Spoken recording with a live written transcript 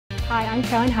Hi, I'm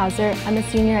Caroline Hauser. I'm a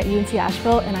senior at UNC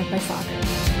Asheville and I play soccer.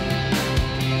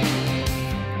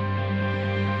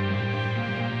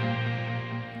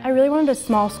 I really wanted a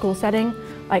small school setting,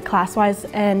 like class-wise,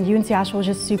 and UNC Asheville was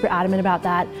just super adamant about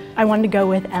that. I wanted to go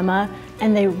with Emma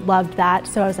and they loved that,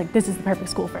 so I was like, this is the perfect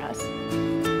school for us.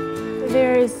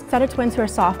 There's a set of twins who are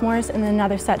sophomores and then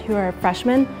another set who are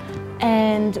freshmen,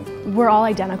 and we're all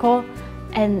identical.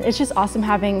 And it's just awesome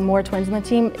having more twins on the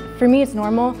team. For me, it's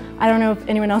normal. I don't know if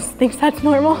anyone else thinks that's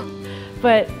normal,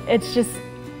 but it's just,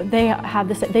 they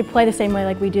play the same way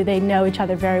like we do. They know each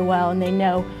other very well and they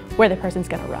know where the person's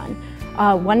gonna run.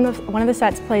 One of the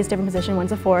sets plays different position.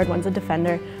 One's a forward, one's a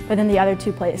defender, but then the other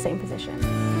two play the same position.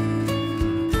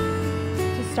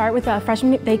 To start with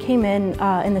freshmen, they came in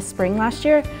the spring last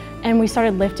year, and we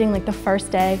started lifting like the first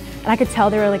day, and I could tell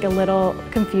they were like a little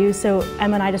confused, so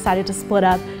Emma and I decided to split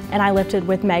up, and I lifted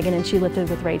with Megan and she lifted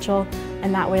with Rachel,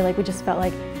 and that way like we just felt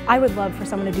like I would love for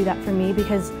someone to do that for me,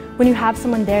 because when you have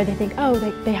someone there, they think, oh,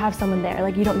 they have someone there,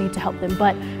 like you don't need to help them,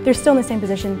 but they're still in the same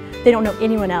position, they don't know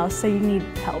anyone else, so you need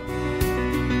help.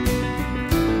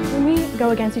 When we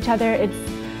go against each other, it's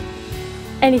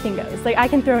anything goes. Like I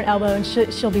can throw an elbow and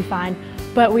she'll be fine.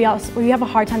 But we have a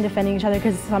hard time defending each other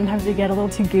because sometimes we get a little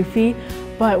too goofy,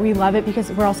 but we love it because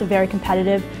we're also very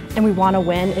competitive and we want to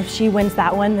win. If she wins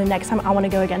that one, the next time I want to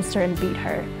go against her and beat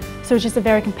her. So it's just a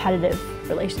very competitive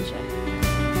relationship.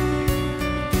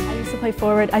 I used to play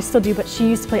forward, I still do, but she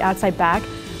used to play outside back,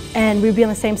 and we'd be on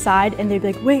the same side and they'd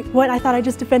be like, wait, what? I thought I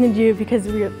just defended you, because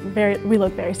we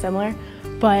look very similar.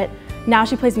 But now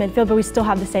she plays midfield, but we still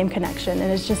have the same connection,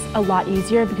 and it's just a lot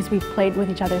easier because we've played with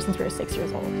each other since we were 6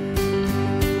 years old.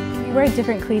 We wear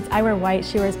different cleats. I wear white,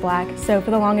 she wears black. So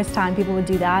for the longest time, people would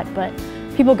do that, but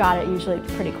people got it usually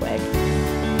pretty quick.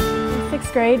 In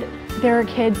 6th grade, there were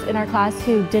kids in our class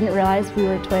who didn't realize we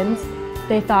were twins.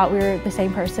 They thought we were the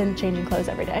same person changing clothes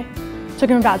every day. It took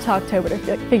them about till October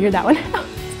to figure that one out.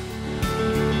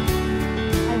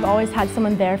 I've always had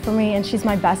someone there for me, and she's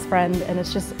my best friend, and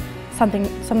it's just something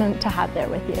to have there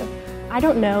with you. I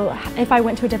don't know, if I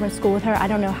went to a different school with her, I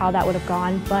don't know how that would have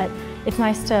gone, but it's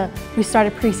nice we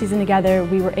started preseason together,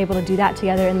 we were able to do that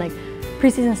together, and like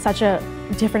preseason is such a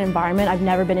different environment. I've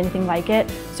never been anything like it,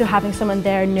 so having someone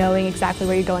there knowing exactly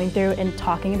what you're going through and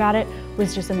talking about it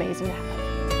was just amazing to have.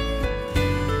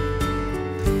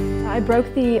 I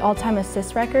broke the all-time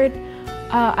assist record.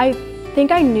 I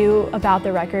think I knew about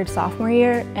the record sophomore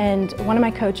year, and one of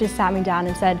my coaches sat me down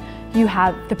and said, you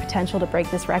have the potential to break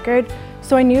this record.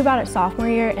 So I knew about it sophomore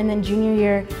year, and then junior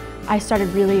year I started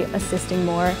really assisting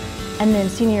more. And then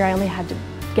senior year, I only had to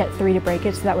get 3 to break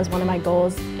it, so that was one of my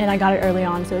goals. And I got it early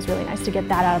on, so it was really nice to get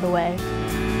that out of the way.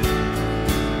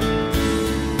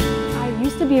 I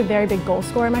used to be a very big goal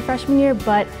scorer my freshman year,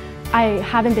 but I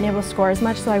haven't been able to score as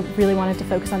much, so I really wanted to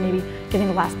focus on maybe getting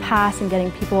the last pass and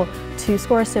getting people to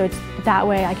score, so it's that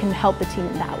way I can help the team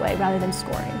in that way rather than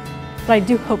scoring. But I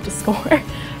do hope to score,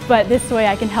 but this way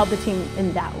I can help the team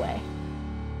in that way.